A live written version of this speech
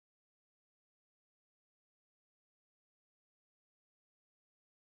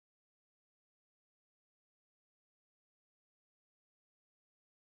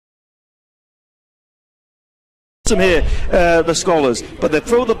here, the Scholars, but they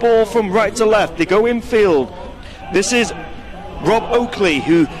throw the ball from right to left. They go infield. This is Rob Oakley,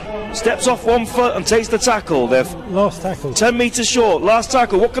 who steps off 1 foot and takes the tackle. They're last tackle 10 metres short. Last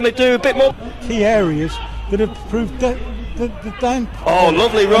tackle. What can they do? A bit more key areas that have proved the down. Oh,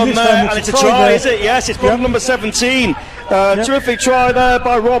 lovely run there, and it's a try, is it? Yes, it's ball number 17. Terrific try there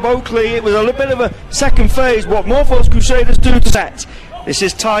by Rob Oakley. It was a little bit of a second phase. What Northwales Crusaders do to set. This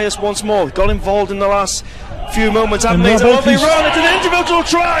is Tyus once more. Got involved in the last few moments, haven't they? It's a lovely run. It's an individual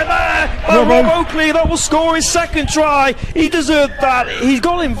try there by Rob Oakley. That will score his second try. He deserved that. He's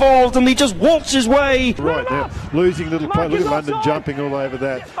got involved and he just walks his way. Right now, losing little play. Look at London jumping all over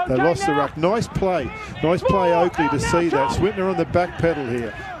that. They lost the ruck. Nice play, Oakley, to see that. Swintner on the back pedal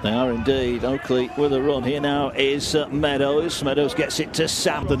here. They are indeed. Oakley with a run. Here now is Meadows. Meadows gets it to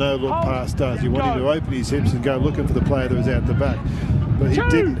Sam. The no-look pass does. You want him to open his hips and go looking for the player that was out the back. But he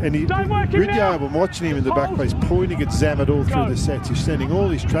didn't, and Ridyard, I'm watching him in the back place, pointing at Zammit all through the sets. He's sending all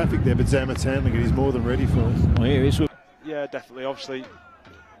his traffic there, but Zammit's handling it. He's more than ready for it. Well, here he is. Yeah, definitely. Obviously,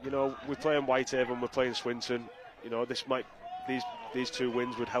 you know, we're playing Whitehaven, we're playing Swinton. You know, these 2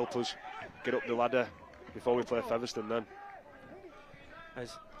 wins would help us get up the ladder before we play Featherstone. Then,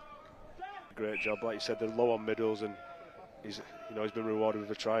 great job, like you said. They're low on middles, and he's been rewarded with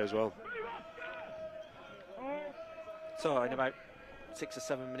a try as well. So in about 6 or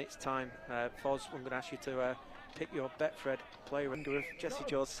 7 minutes time, Foz, I'm going to ask you to pick your Betfred player under of Jesse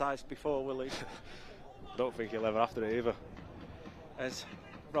Joe's size before, will he? I don't think he'll ever after it either. As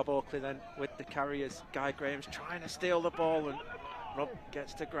Rob Oakley then with the carriers, Guy Graham's trying to steal the ball and Rob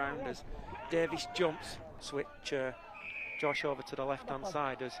gets to ground as Davis jumps, switch Josh over to the left hand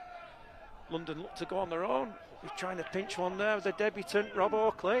side as London look to go on their own. He's trying to pinch one there with the debutant Rob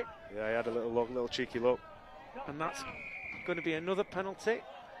Oakley. Yeah, he had a little cheeky look. And that's going to be another penalty.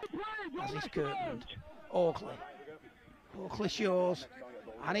 As he's Kirkland, Oakley shows,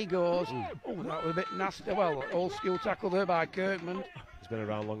 and he goes. Oh, that was a bit nasty. Well, old school tackle there by Kirkland. He's been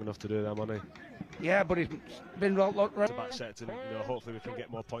around long enough to do that, hasn't he? Yeah, but he's been to back set, and hopefully we can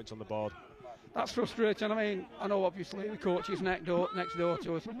get more points on the board. That's frustrating. I mean, I know obviously the coach is next door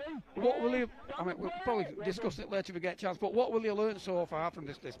to us. What will he? I mean, we'll probably discuss it later if we get a chance. But what will you learn so far from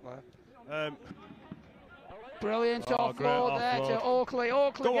this display? Brilliant offload there to Oakley.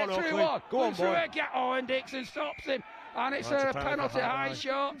 Oakley gets through one. Go on, boy. And Dixon stops him. And it's a penalty, high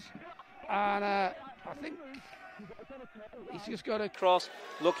shots. And I think he's just got a cross,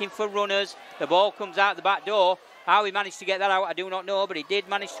 looking for runners. The ball comes out the back door. How he managed to get that out, I do not know, but he did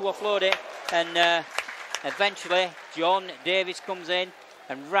manage to offload it. And eventually, John Davis comes in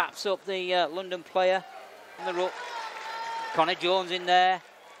and wraps up the London player on the ruck. Connor Jones in there.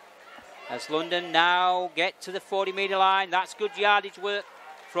 As London now get to the 40-metre line. That's good yardage work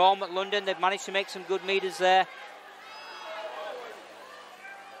from London. They've managed to make some good metres there.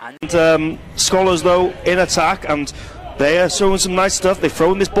 And Scholars, though, in attack, and they are showing some nice stuff. They've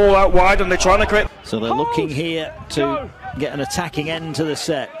thrown this ball out wide, and they're trying to create... So they're looking here to get an attacking end to the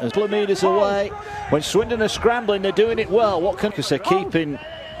set. A couple of metres away. When Swindon are scrambling, they're doing it well. What can... Because they're keeping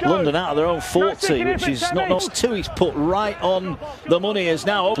London out of their own 40, which is not 2. He's put right on the money as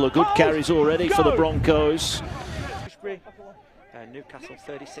now. A couple of good carries already for the Broncos. Newcastle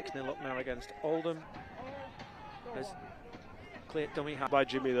 36-0 up now against Oldham. As clear dummy by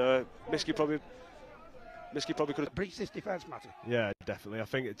Jimmy there. Miskey probably could have breached this defence, Matty. Yeah, definitely. I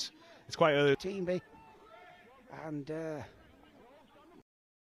think it's quite early. Team B. And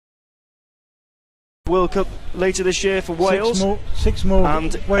World Cup later this year for Wales. Six more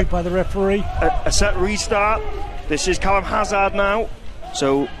and weighed by the referee. A set restart. This is Callum Hazard now.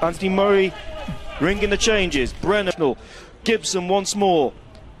 So Anthony Murray ringing the changes. Brennan, Gibson once more.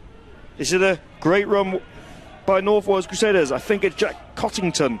 This is a great run by Northwales Crusaders. I think it's Jack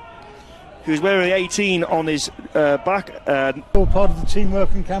Cottington, who's wearing 18 on his back. All part of the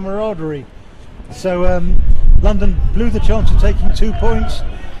teamwork and camaraderie. So London blew the chance of taking 2 points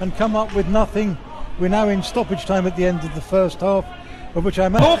and come up with nothing. We're now in stoppage time at the end of the first half, of which I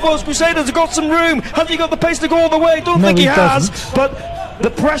imagine... Northwales Crusaders have got some room. Has he got the pace to go all the way? Don't think he has. But the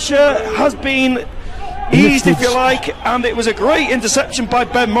pressure has been eased, if you like, and it was a great interception by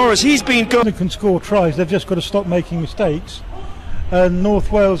Ben Morris. He's been good. They can score tries. They've just got to stop making mistakes. And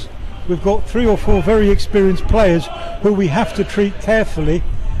North Wales, we've got 3 or 4 very experienced players who we have to treat carefully,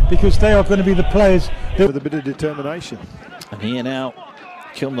 because they are going to be the players that... With a bit of determination. And here now,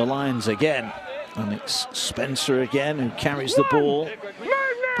 kill the lines again. And it's Spencer again who carries the ball.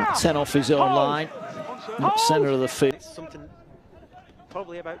 About 10 off his own line. Centre of the field. It's something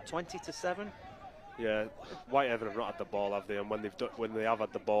probably about 20-7. Yeah, Whitehaven have not had the ball, have they? And when they have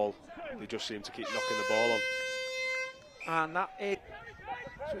had the ball, they just seem to keep knocking the ball on. And that is...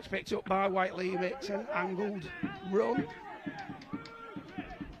 So it's picked up by Whiteley. It's an angled run.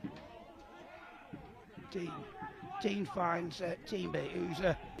 Dean finds Team B, who's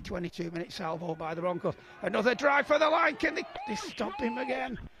a 22-minute salvo by the Broncos. Another drive for the line. Can they stop him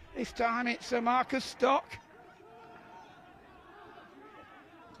again? This time it's Marcus Stock.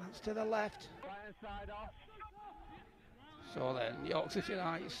 That's to the left. So then York City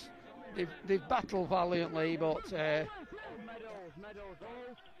Knights, they've battled valiantly, but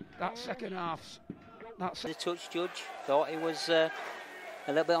that second half... The touch judge thought he was a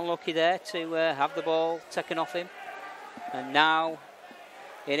little bit unlucky there to have the ball taken off him. And now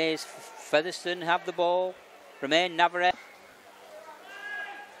it is Featherstone have the ball. Romain Navarrete.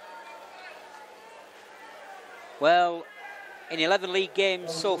 Well, in 11 league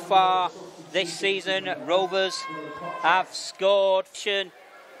games so far this season, Rovers have scored.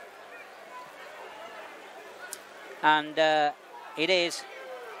 And it is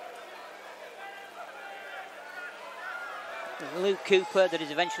Luke Cooper that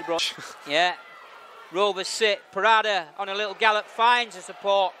is eventually brought. Yeah. Rovers sit. Parada on a little gallop finds the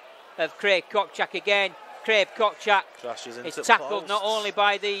support of Craig Kokchak again. Craig Kokchak is tackled not only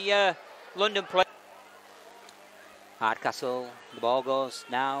by the London player. Hardcastle, the ball goes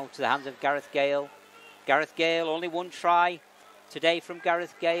now to the hands of Gareth Gale. Gareth Gale, only one try today from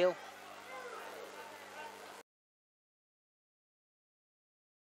Gareth Gale.